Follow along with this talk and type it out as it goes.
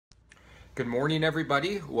Good morning,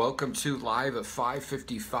 everybody. Welcome to Live at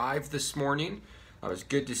 5:55 this morning. It's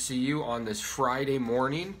good to see you on this Friday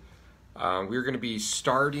morning. We're going to be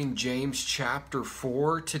starting James chapter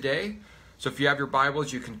 4 today. So if you have your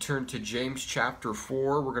Bibles, you can turn to James chapter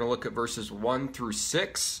 4. We're going to look at verses 1 through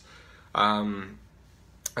 6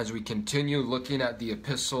 as we continue looking at the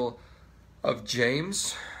epistle of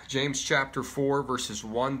James. James chapter 4, verses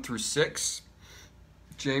 1 through 6.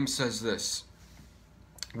 James says this: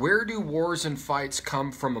 "Where do wars and fights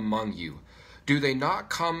come from among you? Do they not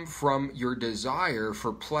come from your desire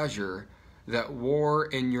for pleasure that war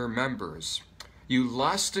in your members? You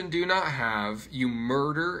lust and do not have, you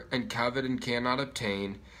murder and covet and cannot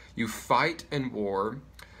obtain, you fight and war,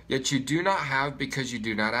 yet you do not have because you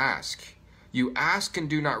do not ask. You ask and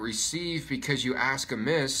do not receive because you ask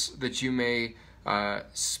amiss, that you may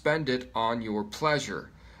spend it on your pleasure.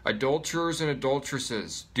 Adulterers and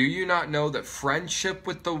adulteresses, do you not know that friendship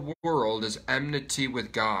with the world is enmity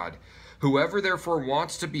with God? Whoever therefore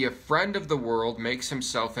wants to be a friend of the world makes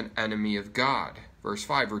himself an enemy of God." Verse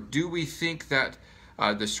 5, "Or do we think that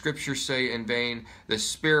the scriptures say in vain, the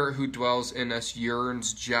Spirit who dwells in us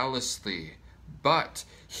yearns jealously? But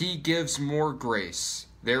he gives more grace.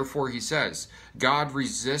 Therefore he says, God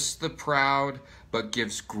resists the proud, but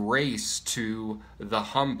gives grace to the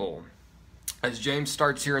humble." As James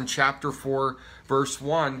starts here in chapter 4, verse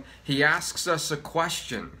 1, he asks us a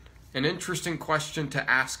question, an interesting question to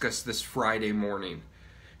ask us this Friday morning.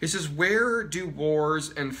 He says, where do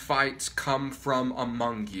wars and fights come from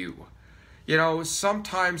among you? You know,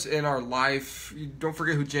 sometimes in our life, don't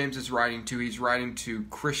forget who James is writing to. He's writing to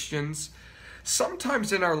Christians.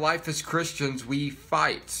 Sometimes in our life as Christians, we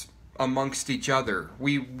fight amongst each other.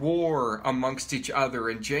 We war amongst each other.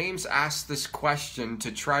 And James asks this question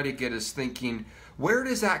to try to get us thinking, where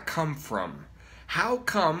does that come from? How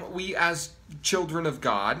come we as children of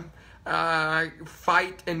God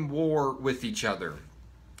fight and war with each other?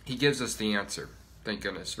 He gives us the answer. Thank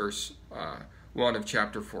goodness. Verse 1 of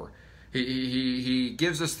chapter 4. He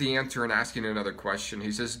gives us the answer in asking another question.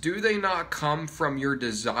 He says, do they not come from your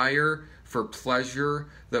desire for pleasure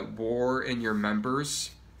that war in your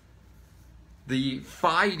members? The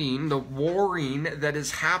fighting, the warring that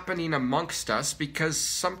is happening amongst us, because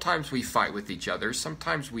sometimes we fight with each other,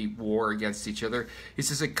 sometimes we war against each other. He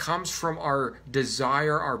says it comes from our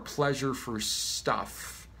desire, our pleasure for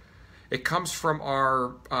stuff. It comes from our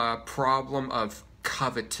problem of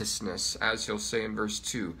covetousness, as he'll say in verse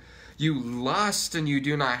 2. You lust and you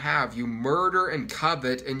do not have. You murder and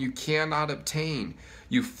covet and you cannot obtain.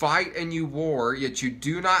 You fight and you war, yet you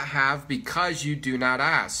do not have because you do not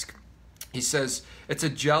ask. He says it's a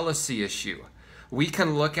jealousy issue. We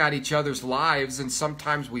can look at each other's lives and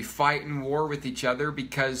sometimes we fight and war with each other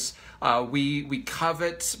because we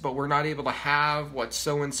covet, but we're not able to have what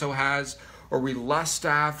so-and-so has, or we lust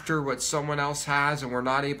after what someone else has and we're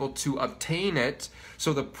not able to obtain it.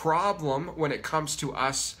 So the problem when it comes to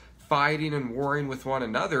us fighting and warring with one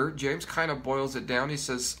another, James kind of boils it down. He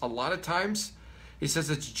says a lot of times, he says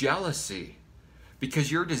it's jealousy.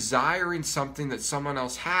 Because you're desiring something that someone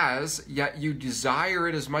else has, yet you desire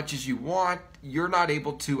it as much as you want, you're not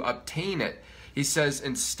able to obtain it. He says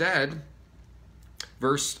instead,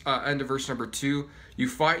 end of verse number 2, you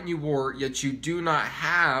fight and you war, yet you do not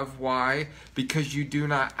have. Why? Because you do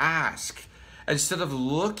not ask. Instead of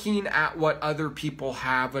looking at what other people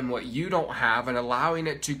have and what you don't have and allowing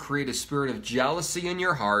it to create a spirit of jealousy in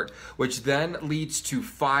your heart, which then leads to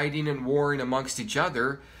fighting and warring amongst each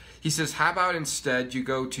other, he says, how about instead you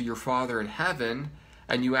go to your Father in heaven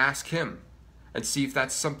and you ask him and see if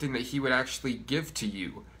that's something that he would actually give to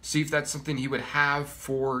you. See if that's something he would have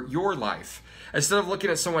for your life. Instead of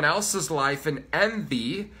looking at someone else's life and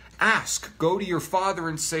envy, ask. Go to your Father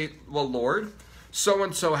and say, well, Lord,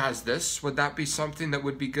 so-and-so has this. Would that be something that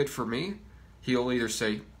would be good for me? He'll either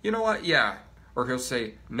say, you know what, yeah. Or he'll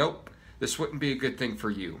say, nope, this wouldn't be a good thing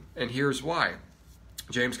for you. And here's why.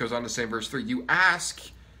 James goes on to say in verse 3, you ask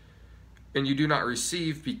and you do not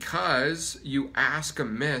receive because you ask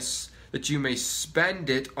amiss, that you may spend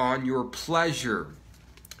it on your pleasure.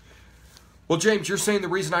 Well, James, you're saying the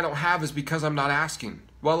reason I don't have is because I'm not asking.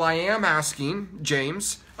 Well, I am asking,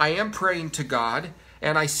 James. I am praying to God,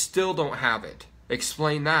 and I still don't have it.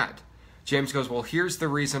 Explain that. James goes, well, here's the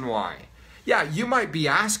reason why. Yeah, you might be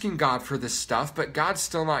asking God for this stuff, but God's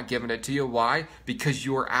still not giving it to you. Why? Because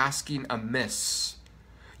you're asking amiss.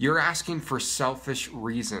 You're asking for selfish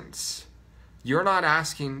reasons. You're not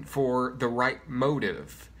asking for the right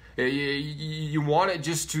motive. You want it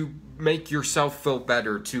just to make yourself feel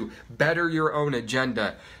better, to better your own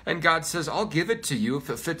agenda. And God says, I'll give it to you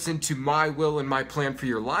if it fits into my will and my plan for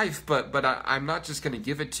your life, but I'm not just going to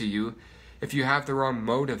give it to you. if you have the wrong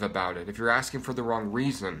motive about it, if you're asking for the wrong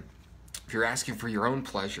reason, if you're asking for your own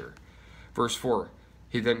pleasure. Verse 4,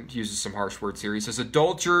 he then uses some harsh words here. He says,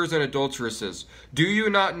 adulterers and adulteresses, do you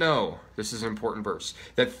not know, this is an important verse,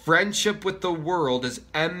 that friendship with the world is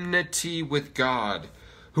enmity with God?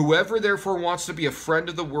 Whoever therefore wants to be a friend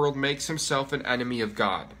of the world makes himself an enemy of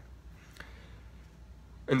God.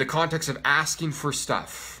 In the context of asking for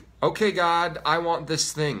stuff. Okay, God, I want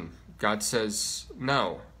this thing. God says,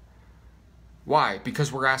 no. Why?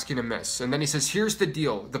 Because we're asking amiss. And then he says, here's the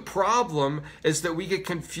deal. The problem is that we get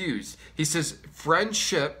confused. He says,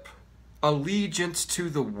 friendship, allegiance to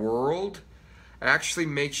the world, actually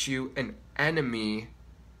makes you an enemy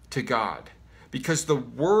to God. Because the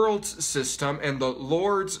world's system and the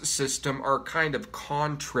Lord's system are kind of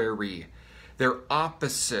contrary. They're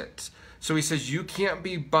opposite. So he says, you can't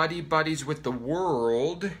be buddies with the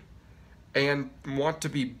world and want to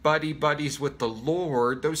be buddies with the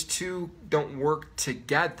Lord. Those two don't work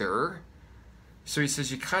together. So he says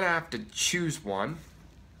you kind of have to choose one.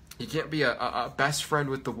 You can't be a best friend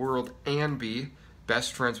with the world and be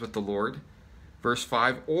best friends with the Lord. Verse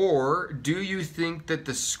 5, or do you think that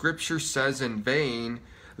the scripture says in vain,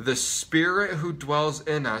 the Spirit who dwells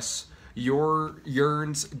in us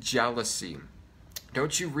yearns jealousy?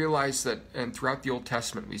 Don't you realize that, and throughout the Old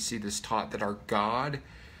Testament we see this taught, that our God,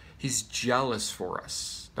 he's jealous for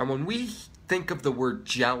us. Now when we think of the word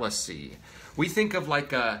jealousy, we think of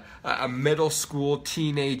like a middle school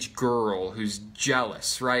teenage girl who's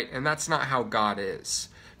jealous, right? And that's not how God is.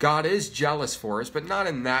 God is jealous for us, but not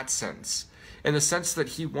in that sense. In the sense that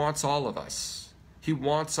he wants all of us. He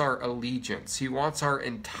wants our allegiance. He wants our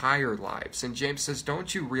entire lives. And James says,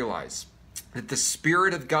 don't you realize that the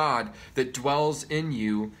Spirit of God that dwells in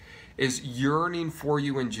you is yearning for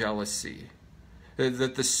you in jealousy?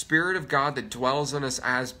 That the Spirit of God that dwells in us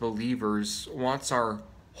as believers wants our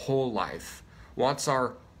whole life, wants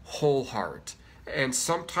our whole heart. And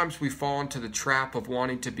sometimes we fall into the trap of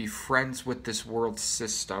wanting to be friends with this world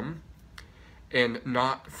system and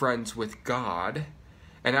not friends with God.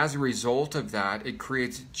 And as a result of that, it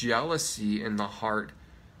creates jealousy in the heart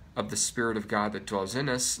of the Spirit of God that dwells in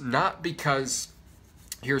us. Not because,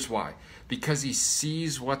 here's why, because he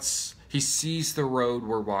sees the road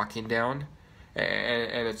we're walking down,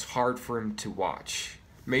 and it's hard for him to watch.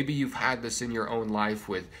 Maybe you've had this in your own life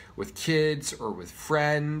with kids or with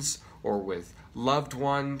friends or with loved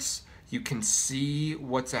ones. You can see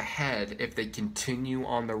what's ahead if they continue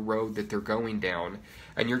on the road that they're going down.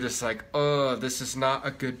 And you're just like, oh, this is not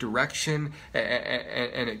a good direction.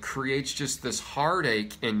 And it creates just this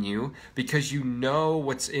heartache in you because you know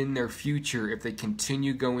what's in their future if they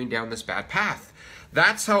continue going down this bad path.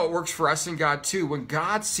 That's how it works for us and God too. When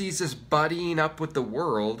God sees us buddying up with the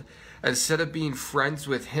world, instead of being friends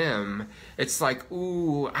with him, it's like,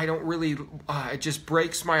 ooh, I don't really, it just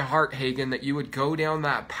breaks my heart, Hagen, that you would go down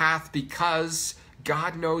that path, because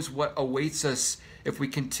God knows what awaits us if we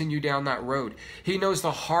continue down that road. He knows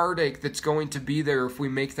the heartache that's going to be there if we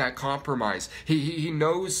make that compromise. He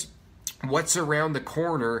knows what's around the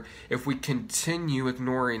corner if we continue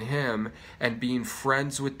ignoring him and being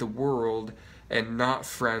friends with the world and not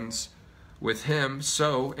friends with him.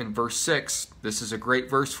 So in verse 6, this is a great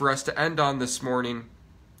verse for us to end on this morning.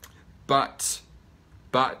 But,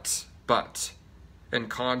 in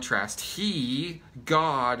contrast, he,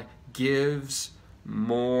 God, gives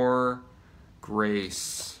more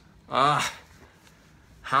grace.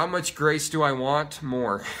 How much grace do I want?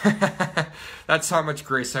 More. That's how much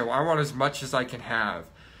grace I want. I want as much as I can have.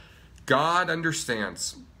 God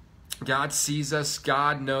understands. God sees us.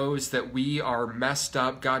 God knows that we are messed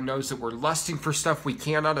up. God knows that we're lusting for stuff we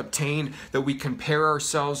cannot obtain, that we compare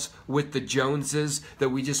ourselves with the Joneses, that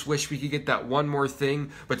we just wish we could get that one more thing.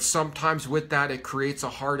 But sometimes with that, it creates a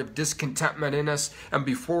heart of discontentment in us. And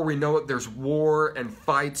before we know it, there's war and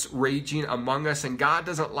fights raging among us. And God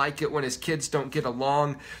doesn't like it when his kids don't get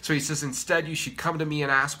along. So he says, instead, you should come to me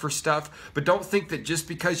and ask for stuff. But don't think that just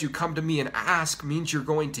because you come to me and ask means you're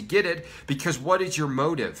going to get it. Because what is your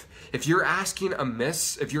motive? If you're asking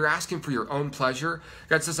amiss, if you're asking for your own pleasure,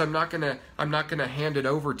 God says, I'm not gonna hand it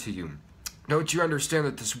over to you. Don't you understand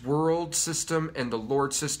that this world system and the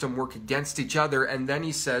Lord system work against each other? And then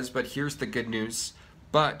he says, but here's the good news,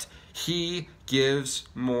 but he gives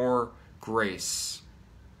more grace.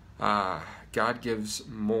 God gives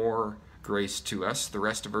more grace to us. The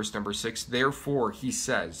rest of verse number 6, therefore he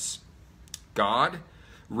says, God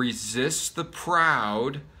resists the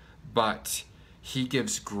proud, but he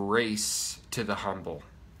gives grace to the humble.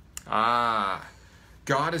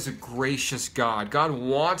 God is a gracious God. God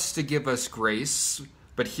wants to give us grace,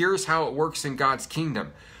 but here's how it works in God's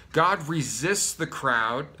kingdom. God resists the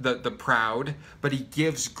proud, but he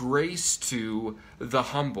gives grace to the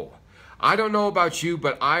humble. I don't know about you,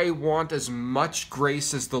 but I want as much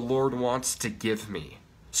grace as the Lord wants to give me.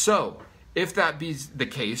 So, if that be the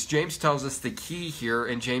case, James tells us the key here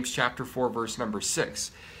in James chapter 4, verse number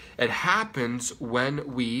 6. It happens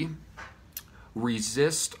when we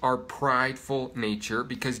resist our prideful nature,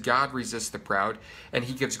 because God resists the proud and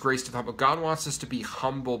he gives grace to the humble. God wants us to be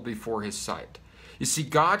humble before his sight. You see,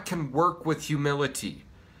 God can work with humility,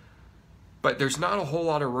 but there's not a whole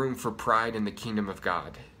lot of room for pride in the kingdom of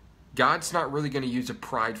God. God's not really going to use a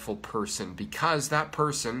prideful person, because that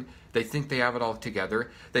person, they think they have it all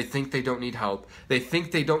together. They think they don't need help. They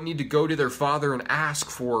think they don't need to go to their Father and ask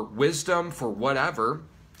for wisdom, for whatever.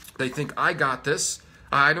 They think, I got this.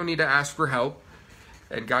 I don't need to ask for help.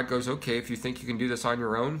 And God goes, okay, if you think you can do this on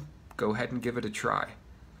your own, go ahead and give it a try.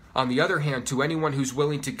 On the other hand, to anyone who's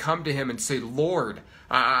willing to come to him and say, Lord,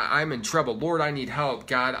 I'm in trouble. Lord, I need help.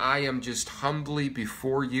 God, I am just humbly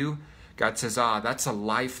before you. God says, that's a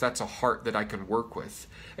life, that's a heart that I can work with.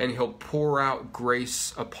 And he'll pour out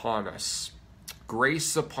grace upon us.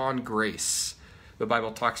 Grace upon grace. The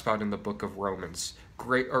Bible talks about in the book of Romans.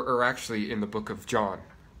 Or actually in the book of John.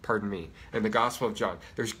 In the Gospel of John.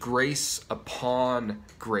 There's grace upon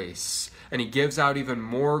grace. And he gives out even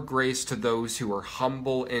more grace to those who are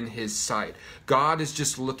humble in his sight. God is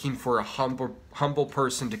just looking for a humble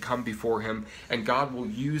person to come before him, and God will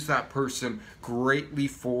use that person greatly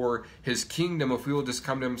for his kingdom if we will just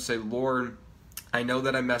come to him and say, Lord, I know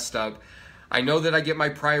that I messed up. I know that I get my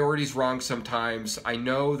priorities wrong sometimes. I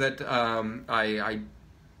know that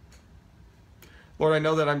Lord, I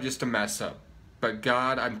know that I'm just a mess up. But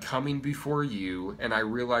God, I'm coming before you, and I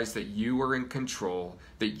realize that you are in control,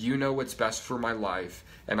 that you know what's best for my life,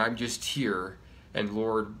 and I'm just here. And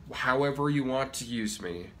Lord, however you want to use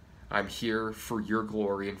me, I'm here for your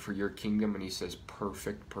glory and for your kingdom. And he says,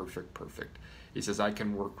 perfect, perfect, perfect. He says, I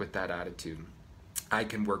can work with that attitude. I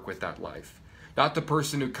can work with that life. Not the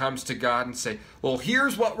person who comes to God and say, well,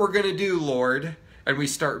 here's what we're going to do, Lord. And we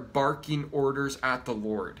start barking orders at the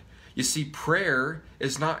Lord. You see, prayer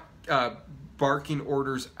is not barking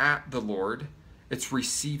orders at the Lord. It's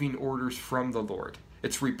receiving orders from the Lord.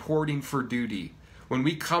 It's reporting for duty. When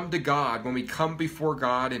we come to God, when we come before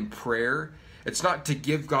God in prayer, it's not to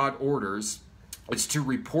give God orders. It's to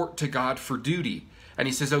report to God for duty. And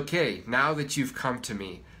he says, okay, now that you've come to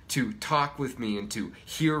me to talk with me and to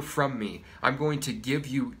hear from me, I'm going to give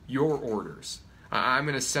you your orders. I'm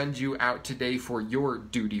going to send you out today for your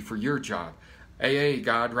duty, for your job. Hey,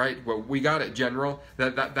 God, right? Well, we got it, General.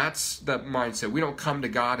 That's the mindset. We don't come to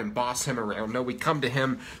God and boss him around. No, we come to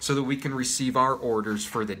him so that we can receive our orders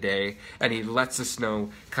for the day, and he lets us know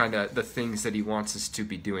kind of the things that he wants us to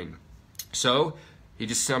be doing. So he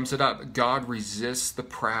just sums it up. God resists the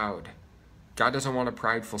proud. God doesn't want a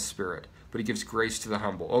prideful spirit, but he gives grace to the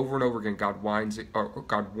humble. Over and over again, God warns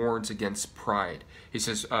against pride. He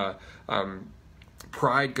says,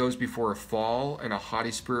 pride goes before a fall, and a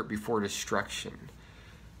haughty spirit before destruction.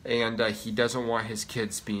 And he doesn't want his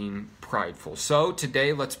kids being prideful. So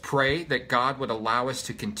today, let's pray that God would allow us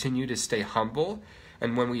to continue to stay humble.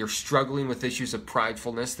 And when we are struggling with issues of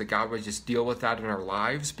pridefulness, that God would just deal with that in our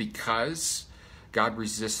lives, because God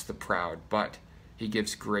resists the proud, but he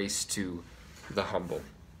gives grace to the humble.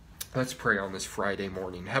 Let's pray on this Friday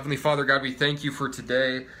morning. Heavenly Father, God, we thank you for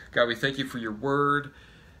today. God, we thank you for your word.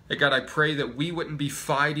 And God, I pray that we wouldn't be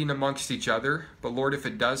fighting amongst each other. But Lord, if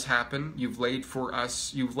it does happen, you've laid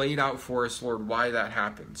out for us, Lord, why that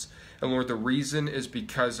happens. And Lord, the reason is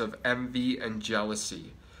because of envy and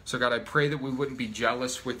jealousy. So God, I pray that we wouldn't be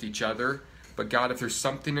jealous with each other. But God, if there's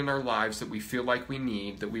something in our lives that we feel like we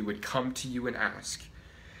need, that we would come to you and ask.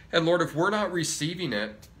 And Lord, if we're not receiving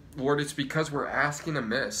it, Lord, it's because we're asking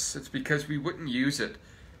amiss. It's because we wouldn't use it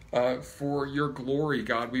for your glory,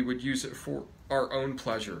 God. We would use it for our own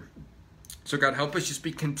pleasure. So God, help us just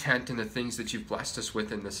be content in the things that you've blessed us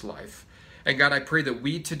with in this life. And God, I pray that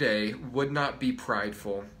we today would not be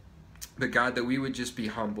prideful, but God, that we would just be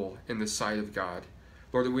humble in the sight of God.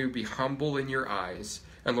 Lord, that we would be humble in your eyes.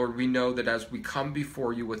 And Lord, we know that as we come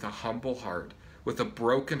before you with a humble heart, with a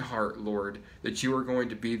broken heart, Lord, that you are going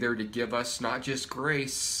to be there to give us not just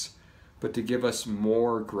grace, but to give us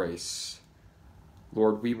more grace.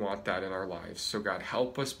 Lord, we want that in our lives. So God,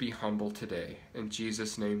 help us be humble today. In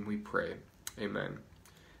Jesus' name we pray. Amen.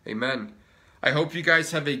 Amen. I hope you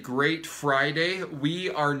guys have a great Friday. We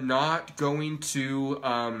are not going to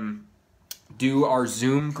do our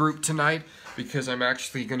Zoom group tonight, because I'm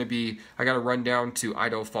actually going to I got to run down to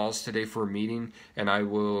Idaho Falls today for a meeting, and I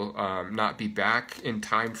will not be back in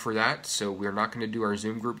time for that. So we're not going to do our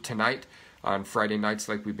Zoom group tonight. on Friday nights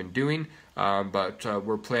like we've been doing. But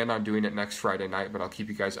we're planning on doing it next Friday night, but I'll keep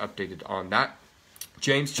you guys updated on that.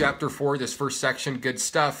 James chapter 4, this first section, good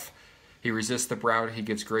stuff. He resists the proud. He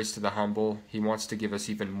gives grace to the humble. He wants to give us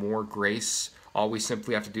even more grace. All we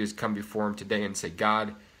simply have to do is come before him today and say,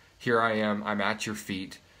 God, here I am. I'm at your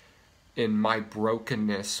feet. In my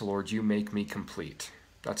brokenness, Lord, you make me complete.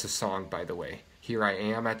 That's a song, by the way. Here I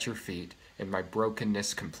am at your feet. In my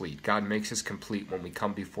brokenness complete. God makes us complete when we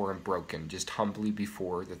come before him broken, just humbly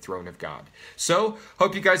before the throne of God. So,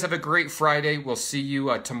 hope you guys have a great Friday. We'll see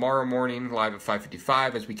you tomorrow morning live at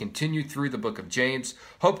 5:55 as we continue through the book of James.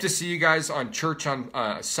 Hope to see you guys on church on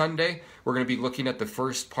Sunday. We're going to be looking at the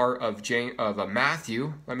first part of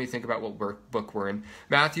Matthew. Let me think about what book we're in.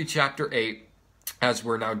 Matthew chapter 8. As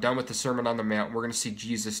we're now done with the Sermon on the Mount, we're going to see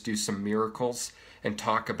Jesus do some miracles and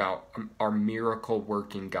talk about our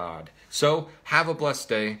miracle-working God. So, have a blessed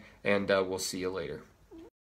day, and we'll see you later.